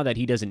Minnesota now that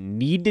he doesn't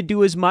need to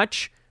do as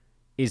much?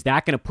 Is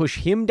that going to push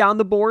him down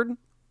the board?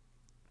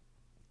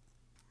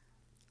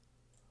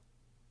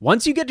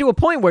 Once you get to a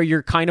point where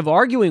you're kind of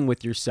arguing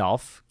with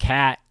yourself,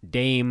 Cat,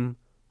 Dame,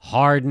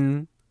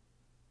 Harden,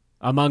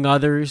 among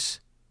others,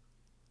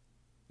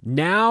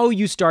 now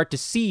you start to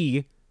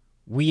see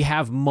we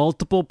have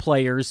multiple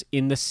players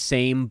in the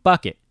same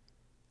bucket.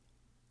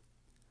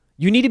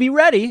 You need to be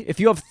ready.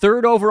 If you have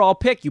third overall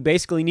pick, you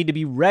basically need to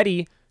be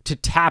ready to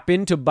tap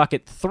into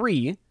bucket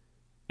 3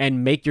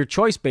 and make your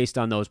choice based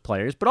on those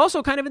players. But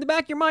also kind of in the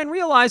back of your mind,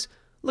 realize,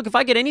 look, if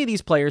I get any of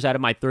these players out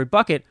of my third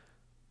bucket,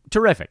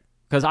 terrific,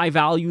 because I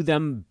value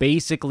them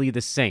basically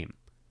the same.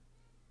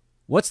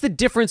 What's the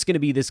difference going to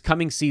be this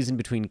coming season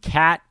between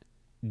Cat,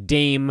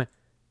 Dame,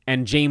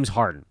 and James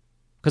Harden?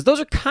 Because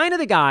those are kind of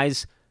the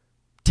guys,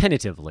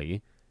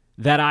 tentatively,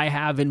 that I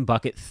have in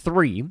bucket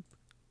 3.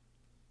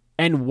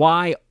 And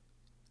why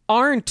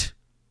aren't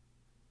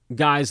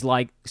guys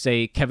like,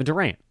 say, Kevin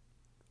Durant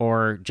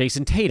or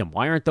Jason Tatum?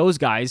 Why aren't those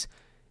guys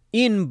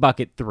in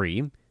bucket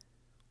 3?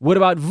 What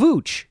about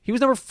Vooch? He was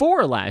number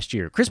 4 last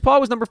year. Chris Paul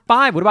was number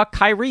 5. What about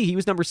Kyrie? He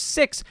was number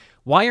 6.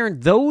 Why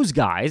aren't those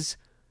guys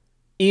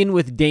in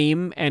with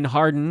Dame and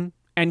Harden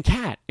and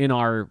Cat in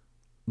our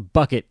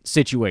bucket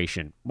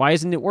situation? Why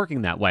isn't it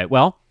working that way?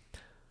 Well,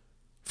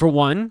 for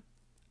one,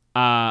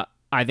 I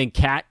think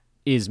Cat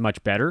is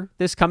much better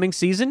this coming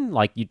season.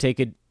 Like, you take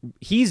it,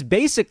 he's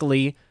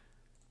basically,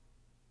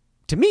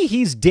 to me,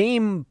 he's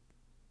Dame,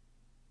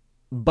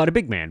 but a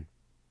big man.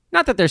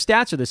 Not that their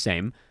stats are the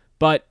same,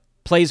 but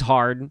plays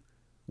hard,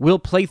 will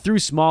play through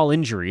small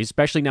injuries,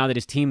 especially now that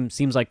his team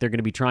seems like they're going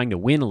to be trying to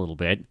win a little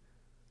bit.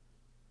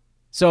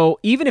 So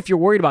even if you're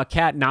worried about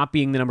Cat not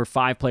being the number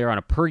 5 player on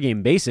a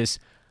per-game basis,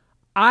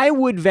 I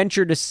would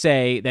venture to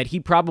say that he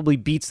probably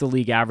beats the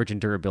league average in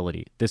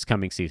durability this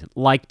coming season,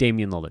 like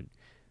Damian Lillard.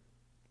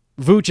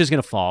 Vooch is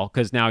going to fall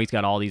because now he's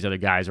got all these other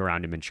guys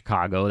around him in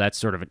Chicago. That's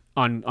sort of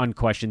an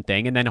unquestioned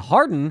thing. And then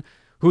Harden,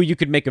 who you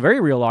could make a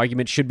very real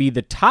argument should be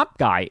the top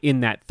guy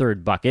in that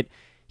third bucket,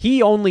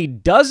 he only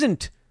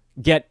doesn't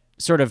get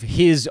sort of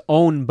his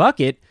own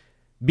bucket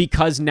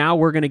because now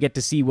we're going to get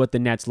to see what the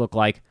Nets look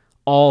like,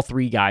 all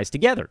 3 guys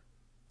together.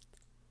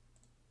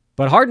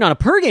 But Harden, on a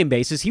per-game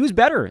basis, he was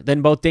better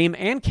than both Dame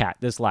and Cat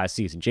this last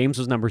season. James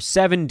was number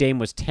 7, Dame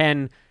was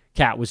 10,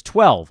 Cat was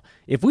 12.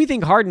 If we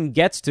think Harden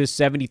gets to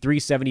 73,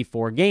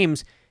 74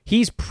 games,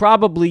 he's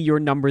probably your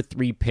number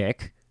 3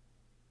 pick.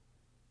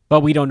 But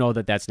we don't know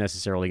that that's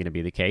necessarily going to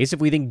be the case. If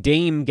we think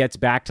Dame gets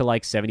back to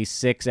like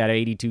 76 out of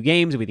 82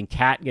 games, if we think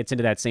Cat gets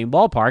into that same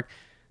ballpark,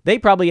 they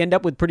probably end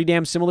up with pretty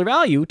damn similar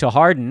value to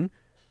Harden,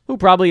 who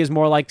probably is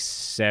more like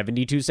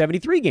 72,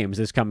 73 games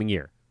this coming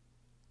year.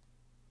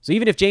 So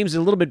even if James is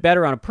a little bit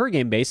better on a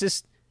per-game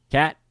basis,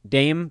 Cat,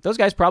 Dame, those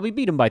guys probably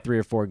beat him by 3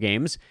 or 4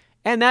 games,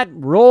 and that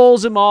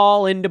rolls them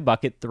all into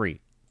bucket 3.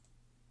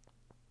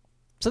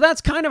 So that's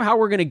kind of how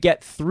we're going to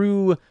get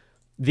through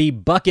the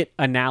bucket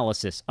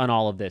analysis on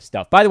all of this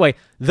stuff. By the way,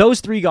 those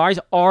 3 guys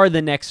are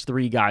the next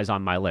 3 guys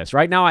on my list.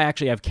 Right now, I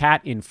actually have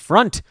Cat in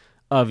front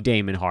of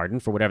Dame and Harden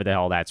for whatever the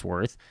hell that's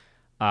worth.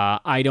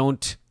 I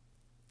don't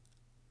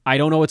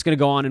know what's going to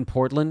go on in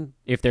Portland,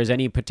 if there's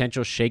any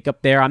potential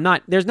shakeup there.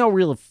 There's no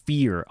real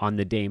fear on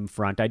the Dame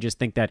front. I just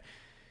think that,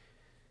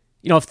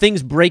 if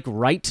things break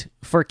right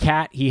for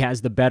Cat, he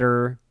has the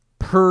better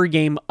per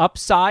game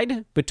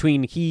upside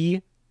between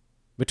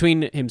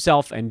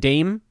himself and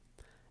Dame.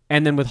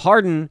 And then with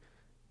Harden,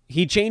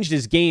 he changed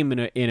his game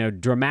in a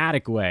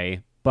dramatic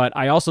way, but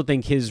I also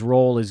think his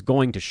role is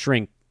going to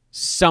shrink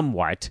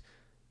somewhat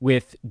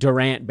with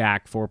Durant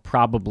back for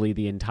probably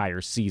the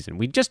entire season.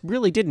 We just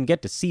really didn't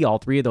get to see all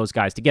 3 of those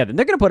guys together. And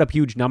they're going to put up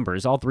huge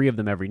numbers, all 3 of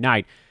them every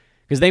night,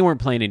 because they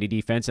weren't playing any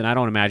defense, and I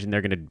don't imagine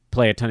they're going to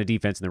play a ton of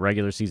defense in the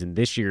regular season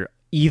this year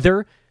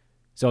either.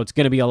 So it's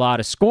going to be a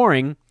lot of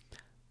scoring.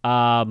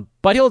 But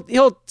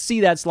he'll see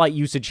that slight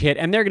usage hit,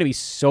 and they're going to be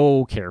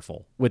so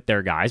careful with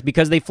their guys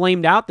because they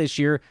flamed out this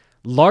year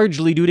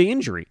largely due to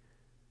injury.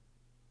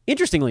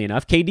 Interestingly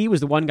enough, KD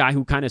was the one guy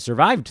who kind of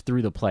survived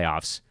through the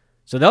playoffs.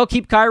 So they'll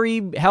keep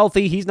Kyrie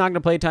healthy. He's not going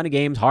to play a ton of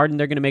games. Harden,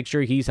 they're going to make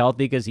sure he's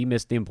healthy because he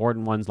missed the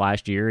important ones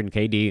last year. And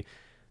KD,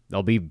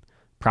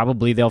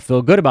 they'll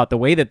feel good about the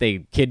way that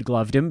they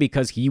kid-gloved him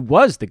because he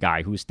was the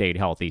guy who stayed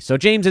healthy. So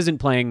James isn't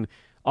playing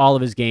all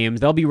of his games.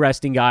 They'll be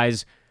resting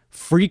guys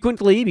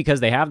frequently because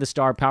they have the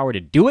star power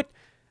to do it.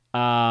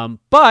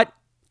 But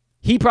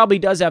he probably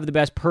does have the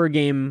best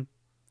per-game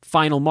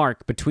final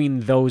mark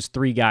between those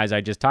 3 guys I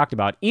just talked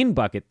about in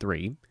bucket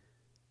 3.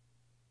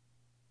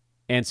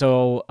 And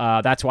so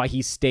that's why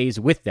he stays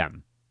with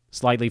them.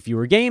 Slightly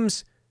fewer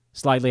games,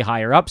 slightly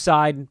higher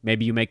upside.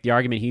 Maybe you make the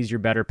argument he's your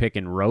better pick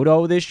in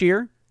Roto this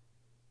year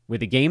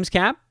with a games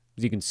cap.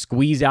 You can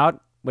squeeze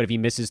out, what if he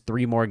misses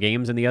 3 more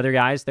games than the other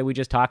guys that we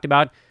just talked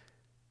about?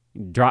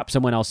 Drop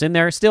someone else in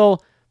there.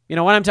 Still, when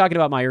I'm talking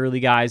about my early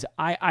guys,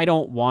 I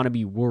don't want to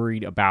be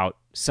worried about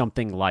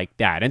something like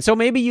that. And so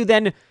maybe you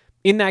then,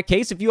 in that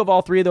case, if you have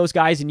all 3 of those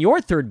guys in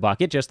your third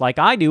bucket, just like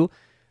I do,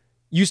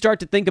 you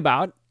start to think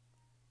about,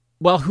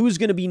 well, who's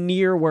going to be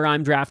near where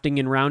I'm drafting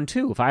in round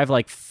 2? If I have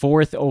like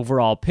 4th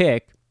overall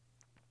pick,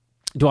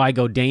 do I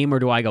go Dame or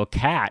do I go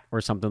Cat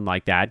or something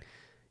like that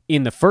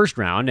in the first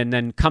round? And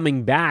then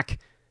coming back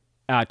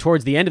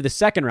towards the end of the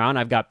second round,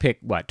 I've got pick,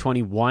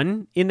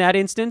 21 in that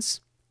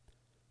instance?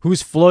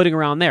 Who's floating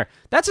around there?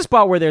 That's a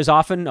spot where there's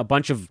often a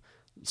bunch of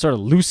sort of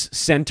loose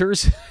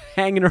centers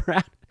hanging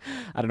around.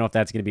 I don't know if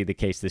that's going to be the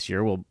case this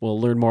year. We'll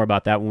learn more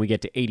about that when we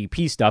get to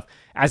ADP stuff.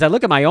 As I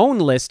look at my own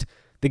list,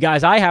 the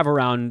guys I have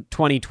around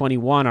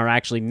 2021 are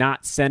actually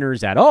not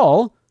centers at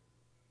all,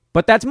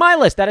 but that's my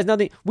list. That is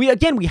nothing. We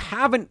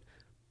haven't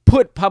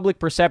put public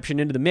perception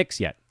into the mix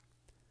yet.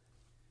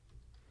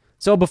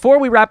 So before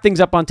we wrap things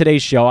up on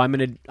today's show,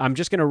 I'm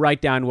just going to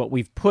write down what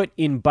we've put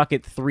in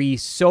bucket 3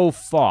 so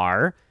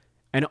far,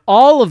 and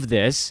all of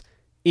this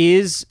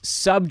is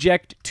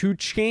subject to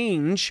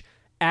change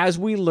as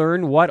we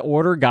learn what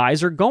order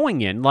guys are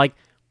going in. And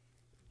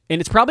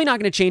it's probably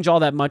not going to change all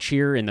that much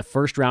here in the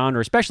first round,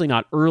 or especially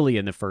not early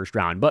in the first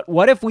round. But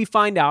what if we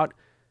find out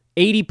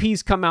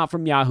ADPs come out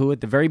from Yahoo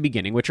at the very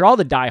beginning, which are all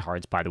the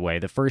diehards, by the way.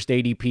 The first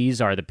ADPs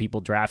are the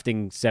people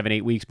drafting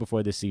 7-8 weeks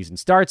before the season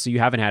starts, so you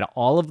haven't had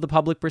all of the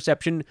public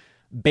perception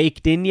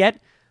baked in yet.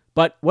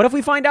 But what if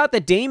we find out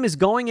that Dame is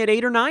going at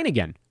 8 or 9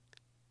 again?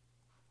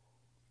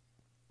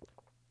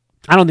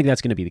 I don't think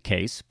that's going to be the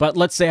case, but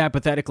let's say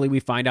hypothetically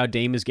we find out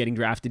Dame is getting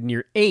drafted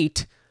near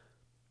 8.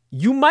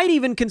 You might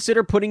even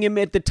consider putting him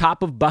at the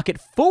top of bucket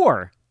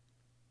 4.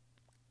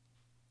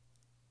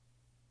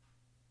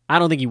 I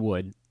don't think you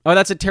would. Oh,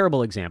 that's a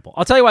terrible example.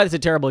 I'll tell you why that's a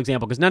terrible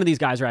example, because none of these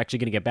guys are actually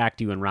going to get back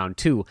to you in round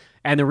 2.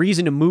 And the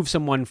reason to move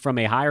someone from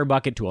a higher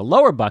bucket to a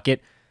lower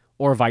bucket,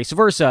 or vice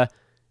versa,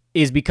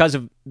 is because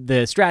of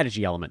the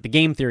strategy element, the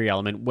game theory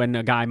element, when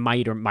a guy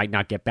might or might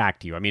not get back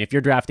to you. I mean, if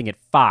you're drafting at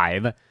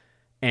 5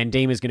 and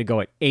Dame is going to go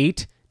at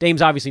 8,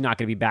 Dame's obviously not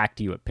going to be back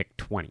to you at pick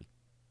 20.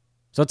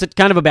 So it's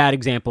kind of a bad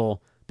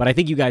example, but I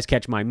think you guys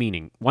catch my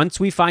meaning. Once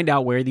we find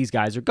out where these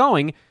guys are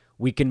going,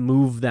 we can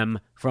move them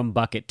from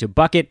bucket to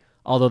bucket.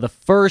 Although the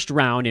first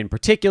round in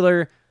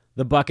particular,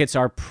 the buckets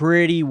are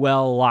pretty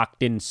well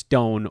locked in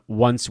stone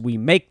once we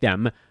make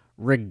them,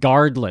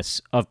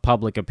 regardless of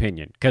public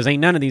opinion. Because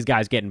ain't none of these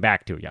guys getting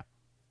back to you.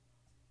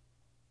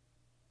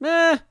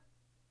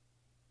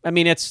 I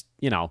mean, it's,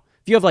 if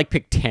you have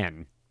pick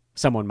 10,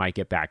 someone might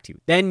get back to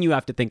you. Then you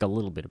have to think a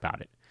little bit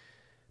about it.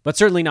 But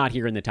certainly not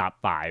here in the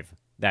top 5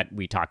 that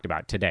we talked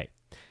about today.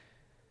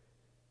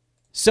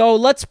 So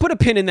let's put a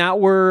pin in that.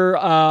 We're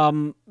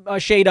a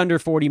shade under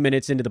 40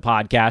 minutes into the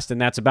podcast, and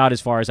that's about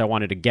as far as I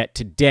wanted to get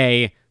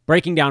today,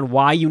 breaking down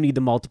why you need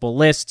the multiple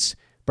lists,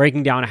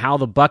 breaking down how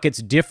the buckets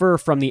differ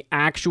from the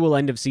actual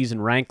end-of-season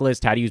rank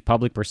list, how to use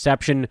public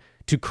perception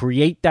to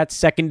create that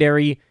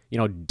secondary,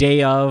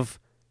 day of,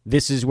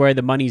 this is where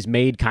the money's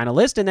made kind of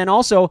list, and then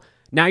also,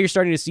 now you're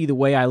starting to see the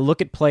way I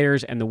look at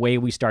players and the way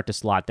we start to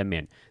slot them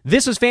in.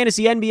 This was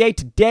Fantasy NBA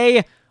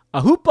Today.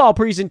 A hoopball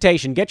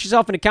presentation. Get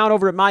yourself an account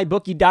over at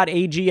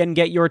mybookie.ag and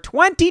get your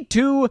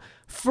 22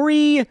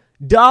 free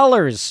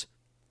dollars.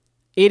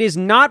 It is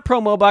not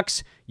promo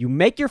bucks. You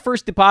make your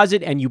first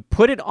deposit and you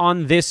put it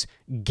on this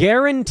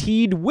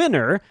guaranteed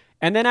winner,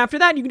 and then after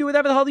that, you can do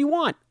whatever the hell you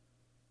want.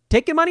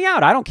 Take your money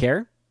out. I don't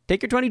care.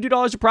 Take your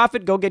 $22 of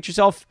profit. Go get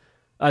yourself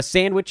a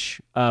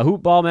sandwich, a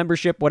hoopball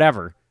membership,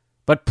 whatever.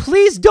 But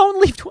please don't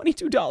leave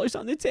 $22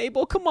 on the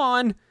table. Come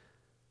on.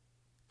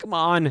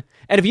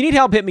 And if you need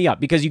help, hit me up,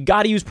 because you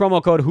got to use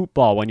promo code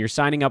HOOPBALL when you're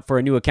signing up for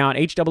a new account.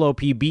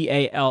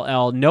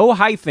 HOOPBALL, no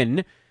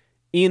hyphen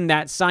in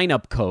that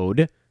sign-up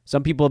code.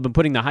 Some people have been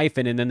putting the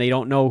hyphen and then they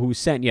don't know who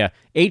sent you.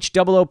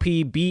 HOOPBALL.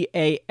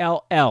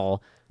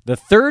 The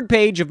third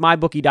page of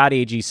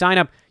mybookie.ag sign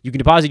up. You can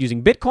deposit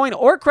using Bitcoin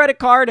or credit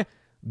card.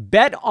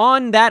 Bet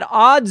on that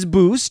odds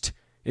boost.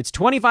 It's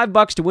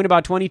 $25 to win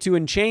about 22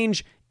 and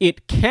change.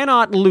 It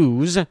cannot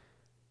lose.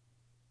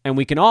 And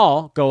we can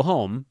all go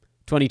home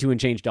 22 and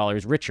change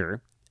dollars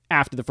richer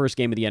after the first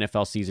game of the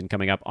NFL season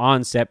coming up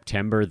on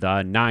September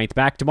the 9th.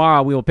 Back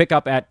tomorrow, we will pick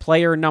up at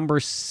player number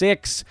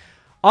 6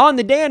 on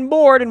the Dan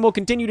board, and we'll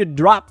continue to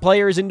drop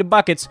players into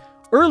buckets.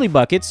 Early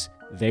buckets,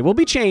 they will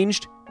be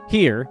changed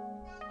here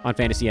on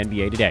Fantasy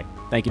NBA Today.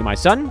 Thank you to my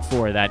son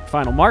for that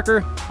final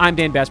marker. I'm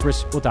Dan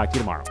Besbris. We'll talk to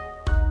you tomorrow.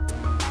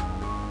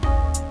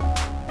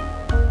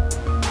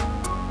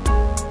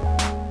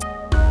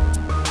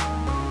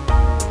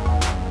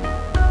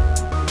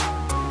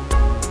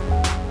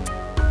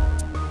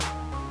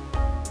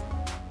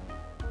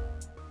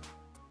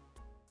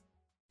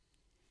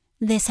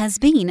 This has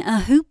been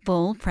a Hoop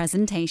Ball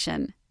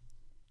presentation.